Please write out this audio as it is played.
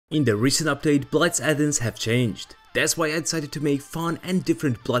In the recent update, Blight's add-ons have changed. That's why I decided to make fun and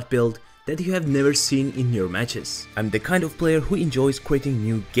different Blight build that you have never seen in your matches. I'm the kind of player who enjoys creating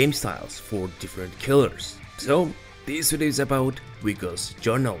new game styles for different killers. So, this video is about Vigo's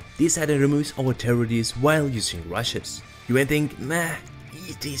Journal. This add-on removes our terrorities while using rushes. You may think, nah,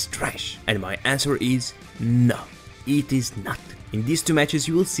 it is trash. And my answer is, no, it is not. In these two matches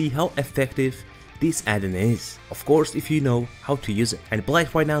you will see how effective this add-on is, of course if you know how to use it. And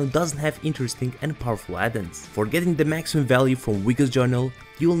Blight right now doesn't have interesting and powerful add-ons. For getting the maximum value from Vigo's Journal,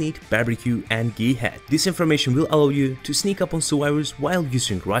 you will need Barbecue and Gearhead. This information will allow you to sneak up on survivors while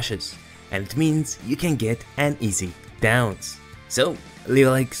using rushes, and it means you can get an easy downs. So leave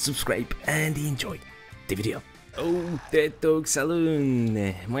a like, subscribe and enjoy the video. Oh, Dead Dog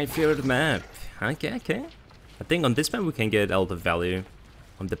Saloon, my favorite map. Okay. I think on this map we can get all the value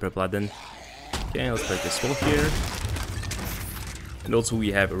on the purple add-on. Okay, let's play this wall here. And also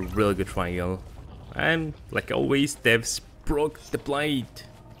we have a really good triangle. And like always, devs broke the Blight.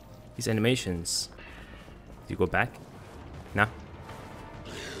 These animations. Do you go back? No.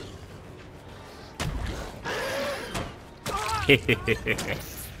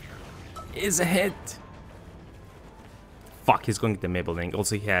 It's a hit. Fuck, he's going to the Maple Link.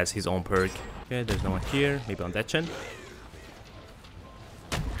 Also he has his own perk. Okay, there's no one here. Maybe on that chin.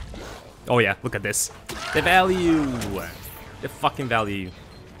 Oh yeah, look at this. The value! The fucking value.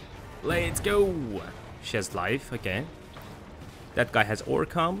 Let's go! She has life, okay. That guy has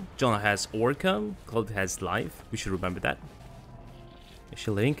Orcam. Jonah has Orcam. Claude has life. We should remember that. Is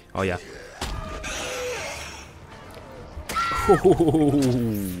she Link? Oh yeah.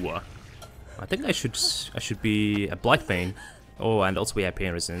 Oh, I think I should be a Blight main. Oh, and also we have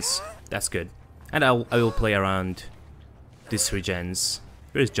pain resistance. That's good. And I will play around these regens.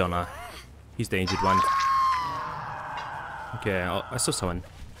 Where is Jonah? He's the injured one. Okay, I saw someone.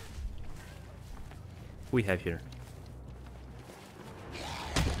 Who we have here?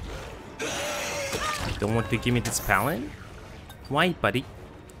 Don't want to give me this pallet? Why, buddy?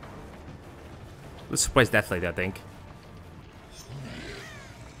 Let's surprise that lady, I think.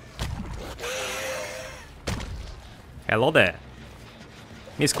 Hello there.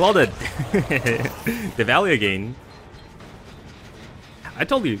 Miss Claudette. The value again. I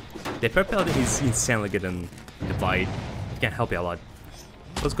told you, the purple add-on is insanely good on the Blight. It can help you a lot.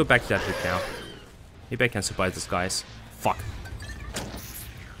 Let's go back to that bit now. Maybe I can surprise these guys. Fuck.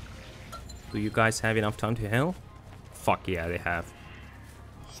 Do you guys have enough time to heal? Fuck yeah, they have.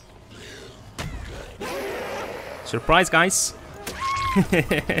 Surprise, guys!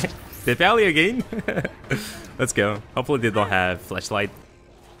 The value again. Let's go. Hopefully they don't have flashlight.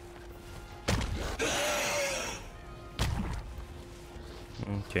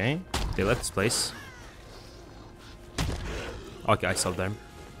 Okay, they left this place. Okay, I saw them.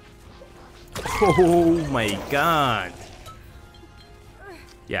 Oh my god!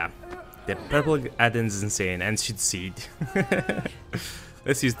 Yeah, the purple add-on is insane and should seed.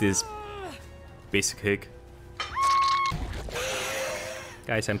 Let's use this basic hook.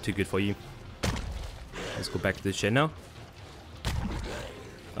 Guys, I'm too good for you. Let's go back to the shed now.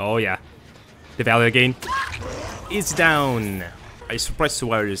 Oh yeah, the value again is down. I surprise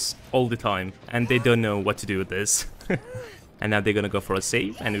survivors all the time, and they don't know what to do with this. And now they're gonna go for a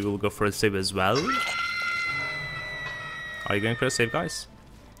save, and we will go for a save as well. Are you going for a save, guys?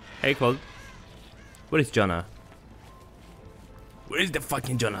 Hey, Claude. Where is Jonah? Where is the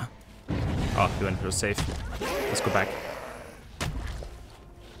fucking Jonah? Oh, he went for a save. Let's go back.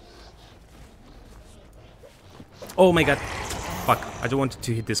 Oh my god. Fuck, I just wanted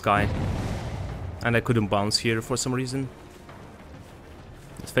to hit this guy. And I couldn't bounce here for some reason.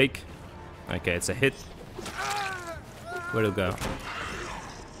 It's fake. Okay, it's a hit. Where'd it go?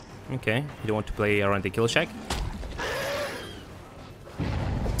 Okay, you don't want to play around the kill shack?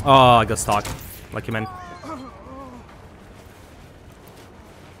 Oh, I got stuck. Lucky man.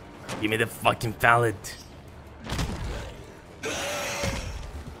 Give me the fucking pallet.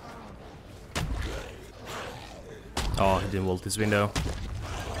 Oh, he didn't vault this window.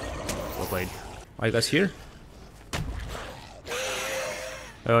 Well played. Are you guys here?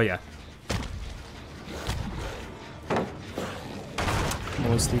 Oh yeah.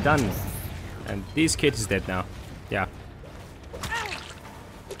 Mostly done. And this kid is dead now. Yeah.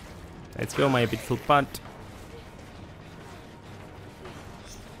 Let's go, my beautiful punt.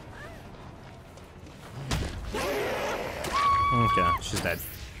 Okay, she's dead.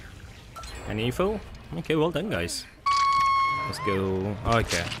 Any info? Okay, well done, guys. Let's go.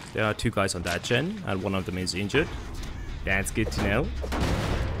 Okay, there are two guys on that gen, and one of them is injured. That's good to know.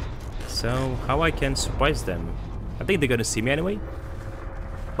 So, how I can surprise them? I think they're gonna see me anyway.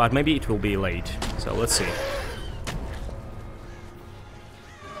 But maybe it will be late, so let's see.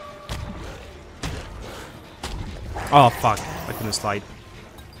 Oh fuck, I couldn't slide.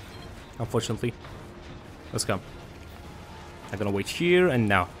 Unfortunately. Let's go. I'm gonna wait here and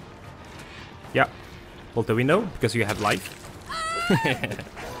now. Yeah. Hold the window because you have life.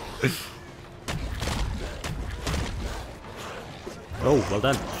 Oh, well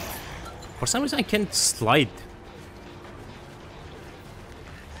done. For some reason I can't slide.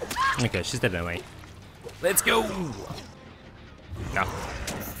 Okay, she's dead anyway. Let's go! No.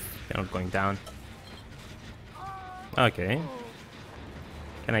 They're not going down. Okay.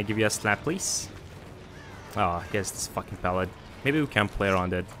 Can I give you a slap, please? Oh, yes, this fucking pallet. Maybe we can play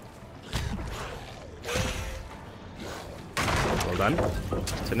around it. Well done.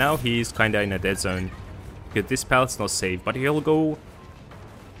 So now he's kinda in a dead zone. Because this pallet's not safe, but he'll go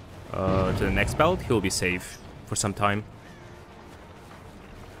to the next pallet, he'll be safe for some time.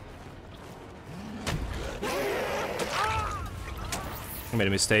 I made a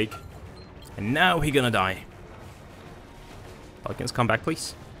mistake. And now he's gonna die. Falcons, come back,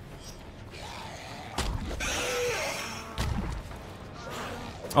 please.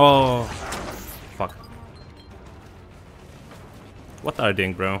 Oh, fuck. What are you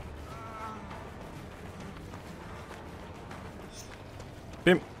doing, bro?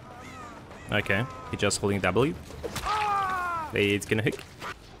 Bim. Okay, he's just holding W. It's gonna hook.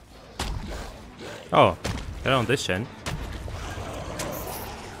 Oh, they're on this gen.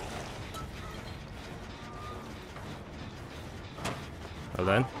 Well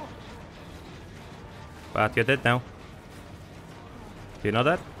done. But you're dead now. Do you know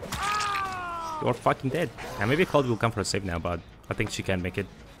that? You're fucking dead. And maybe Cloud will come for a save now, but I think she can make it.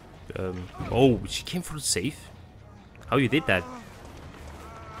 Oh, she came for a save? How you did that?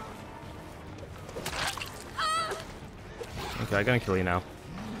 Okay, I'm gonna kill you now.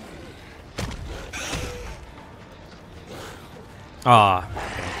 Ah,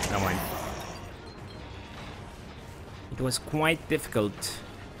 okay, never mind. It was quite difficult.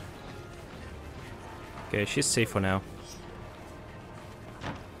 Okay, she's safe for now.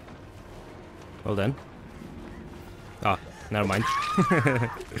 Well done. Ah, never mind.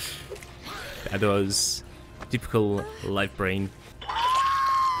 That was typical life brain.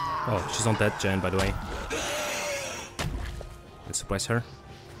 Oh, she's on that gen, by the way. Let's suppress her.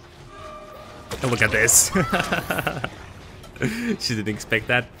 Oh, look at this. She didn't expect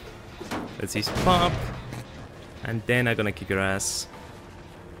that. Let's see, pop. And then I'm gonna kick her ass.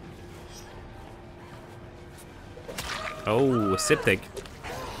 Oh, septic.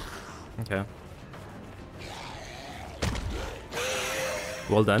 Okay.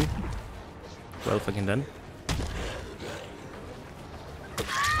 Well done. Well fucking done.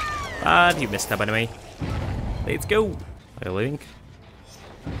 But you messed up anyway. Let's go. Are you living?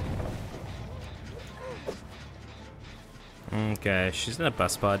 Okay, she's in a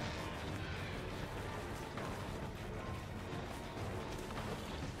bad spot.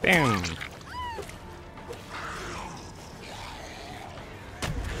 Bam!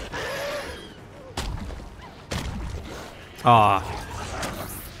 Ah,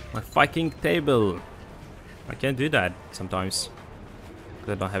 my fucking table. I can't do that sometimes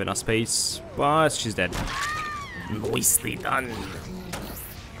because I don't have enough space. But she's dead. Nicely done.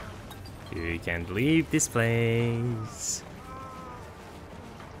 You can't leave this place.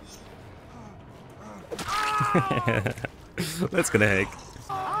 Let's go to heck.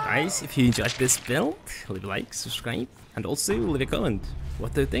 Guys, if you enjoyed this build, leave a like, subscribe, and also leave a comment.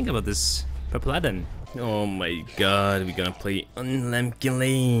 What do you think about this purple add-on? Oh my god, we're gonna play Unlamkin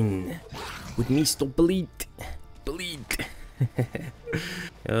Lane with Mr. Blight. Blight.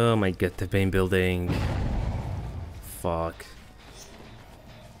 Oh my god, the pain building. Fuck.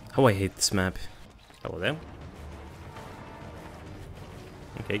 How I hate this map. Hello there.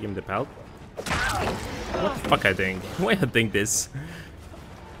 Okay, give me the pallet. What the fuck I think? Why I think this?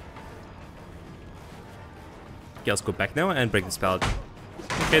 Okay, let's go back now and break this pallet.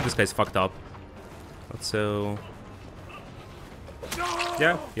 Okay, this guy's fucked up. So...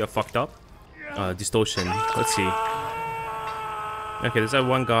 yeah, you're fucked up. Distortion. Let's see. Okay, there's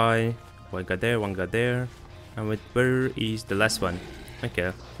one guy there, one guy there. And where is the last one?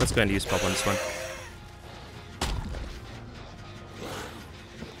 Okay, let's go and use pop on this one.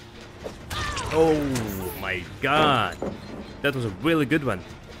 Oh my god! That was a really good one.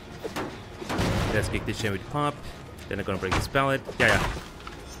 Let's kick this chain with pop. Then I'm gonna break this pallet. Yeah.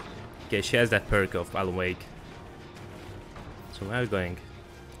 Okay, she has that perk of Alan Wake. So where are we going?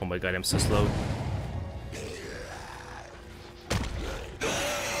 Oh my god, I'm so slow.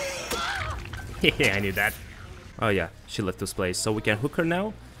 Yeah, I knew that. Oh yeah, she left this place. So we can hook her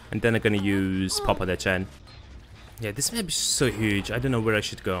now. And then I'm gonna use Papa the Chen. Yeah, this map is so huge. I don't know where I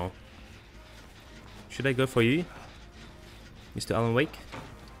should go. Should I go for you, Mr. Alan Wake?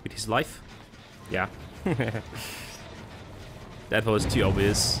 With his life? Yeah. That was too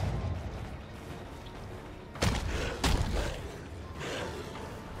obvious.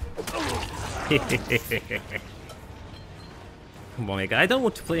 Oh my god, I don't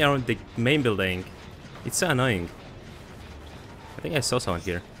want to play around the main building. It's so annoying. I think I saw someone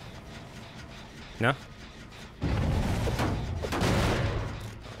here. No?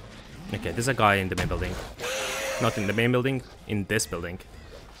 Okay, there's a guy in the main building. Not in the main building, in this building.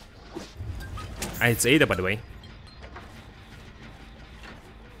 And it's Ada, by the way.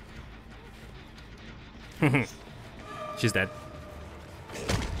 She's dead.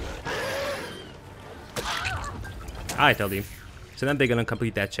 I told you. So then they're gonna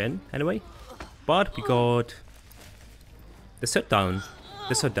complete that chain anyway. But we got the shutdown.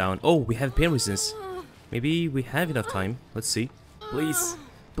 The shutdown. Oh, we have pain resistance. Maybe we have enough time. Let's see. Please.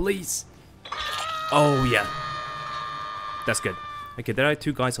 Please. Oh, yeah. That's good. Okay, there are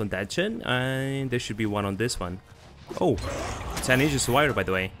 2 guys on that chain, and there should be 1 on this one. Oh, it's an Aegis wire, by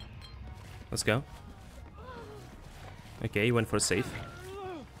the way. Let's go. Okay, he went for a save.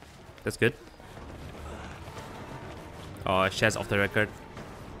 That's good. Oh, she has off the record.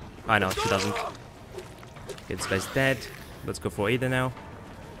 I know, she doesn't. Okay, this guy's dead. Let's go for Ada now.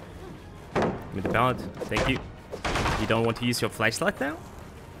 Give me the pallet. Thank you. You don't want to use your flashlight now?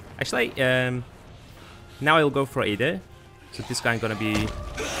 Actually, now I'll go for Ada. So this guy gonna be...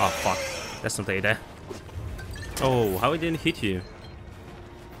 Oh, fuck. That's not Ada. Oh, how it didn't hit you?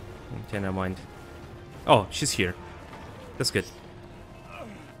 Okay, never mind. Oh, she's here. That's good.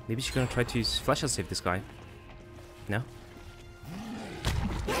 Maybe she's gonna try to use flashlight to save this guy. No?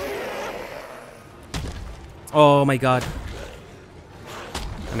 Oh my god.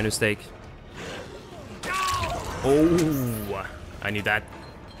 I made a mistake. Oh, I knew that.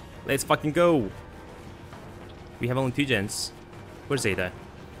 Let's fucking go. We have only 2 gens. Where's Ada?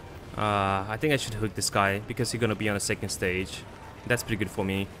 I think I should hook this guy because he's gonna be on a second stage. That's pretty good for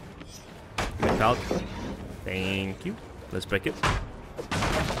me. Give me a out. Thank you. Let's break it.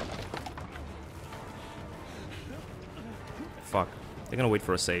 Fuck. They're gonna wait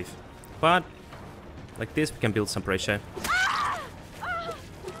for a save. But like this, we can build some pressure.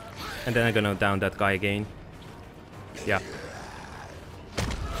 And then I'm gonna down that guy again. Yeah.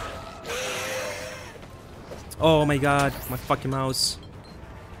 Oh my god, my fucking mouse.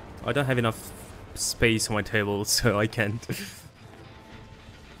 I don't have enough space on my table, so I can't.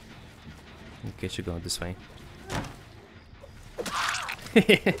 Okay, should go this way.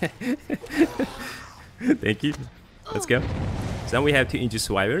 Thank you. Let's go. So then we have 2 injured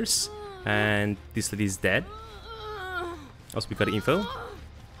survivors, and this lady is dead. Also, we got info.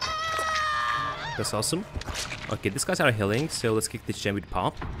 That's awesome. Okay, these guys are healing, so let's kick this gem with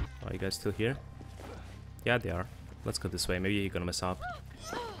pop. Are you guys still here? Yeah, they are. Let's go this way. Maybe you're gonna mess up.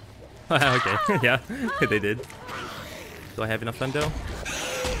 Okay, yeah, they did. Do I have enough time though?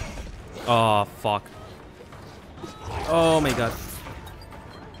 Oh, fuck. Oh my god.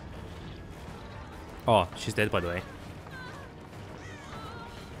 Oh, she's dead, by the way.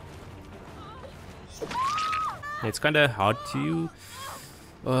 It's kind of hard to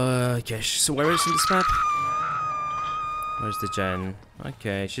catch survivors in this map. Where's the gen?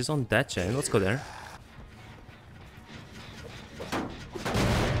 Okay, she's on that gen. Let's go there.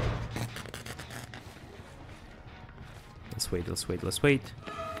 Let's wait, let's wait, let's wait.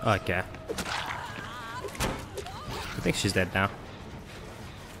 Okay. I think she's dead now.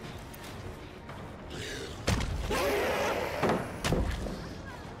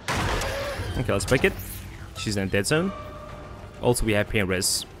 Okay, let's break it. She's in a dead zone. Also, we have pain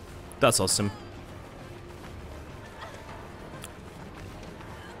res. That's awesome.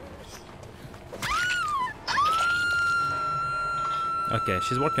 Okay,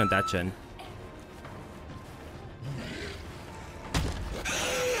 she's working on that gen.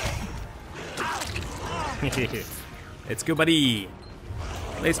 Let's go, buddy.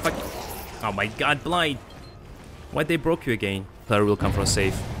 Let's fuck. Oh my god, Blight. Why'd they broke you again? Claire will come for a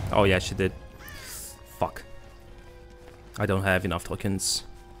save. Oh yeah, she did. Fuck. I don't have enough tokens.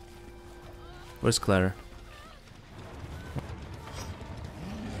 Where's Claire?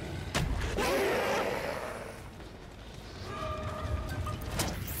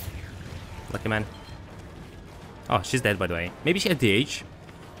 Lucky man. Oh, she's dead, by the way. Maybe she had DH.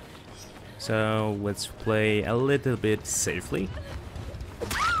 So let's play a little bit safely.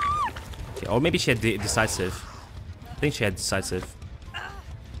 Okay, or maybe she had decisive. I think she had decisive.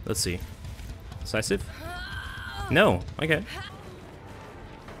 Let's see. Decisive? No, okay.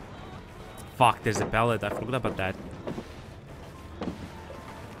 Fuck, there's a pallet. I forgot about that.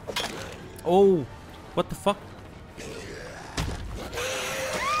 Oh, what the fuck?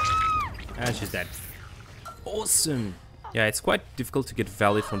 Ah, she's dead. Awesome. Yeah, it's quite difficult to get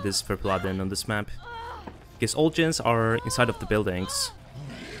value from this purple add-on on this map, because all gens are inside of the buildings.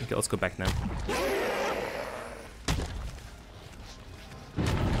 Okay, let's go back now.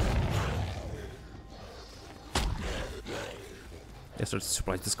 Let's start to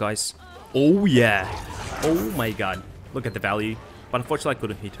surprise these guys. Oh yeah! Oh my god. Look at the value. But unfortunately I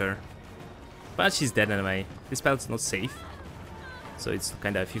couldn't hit her. But she's dead anyway. This pallet's not safe. So it's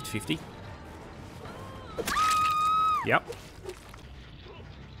kinda 50-50. Yep.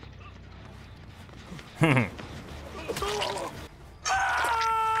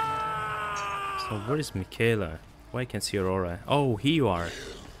 So where is Michaela? Why can't see Aurora? Oh, here you are.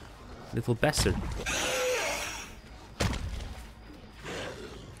 Little bastard.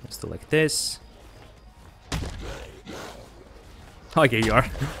 Still like this. Okay, you are.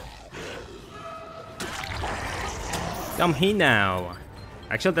 Come here now.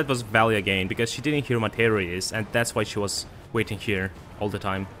 Actually, that was value again, because she didn't hear what area is, and that's why she was waiting here all the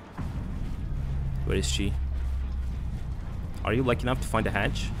time. Where is she? Are you lucky enough to find a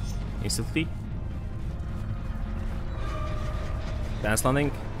hatch instantly? Dance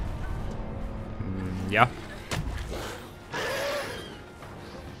landing? Yeah.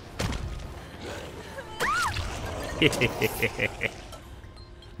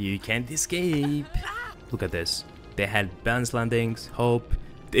 You can't escape. Look at this. They had balance landings, hope,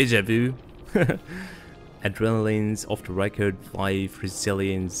 deja vu, adrenalines, off the record, life,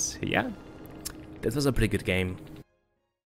 resilience. Yeah, that was a pretty good game.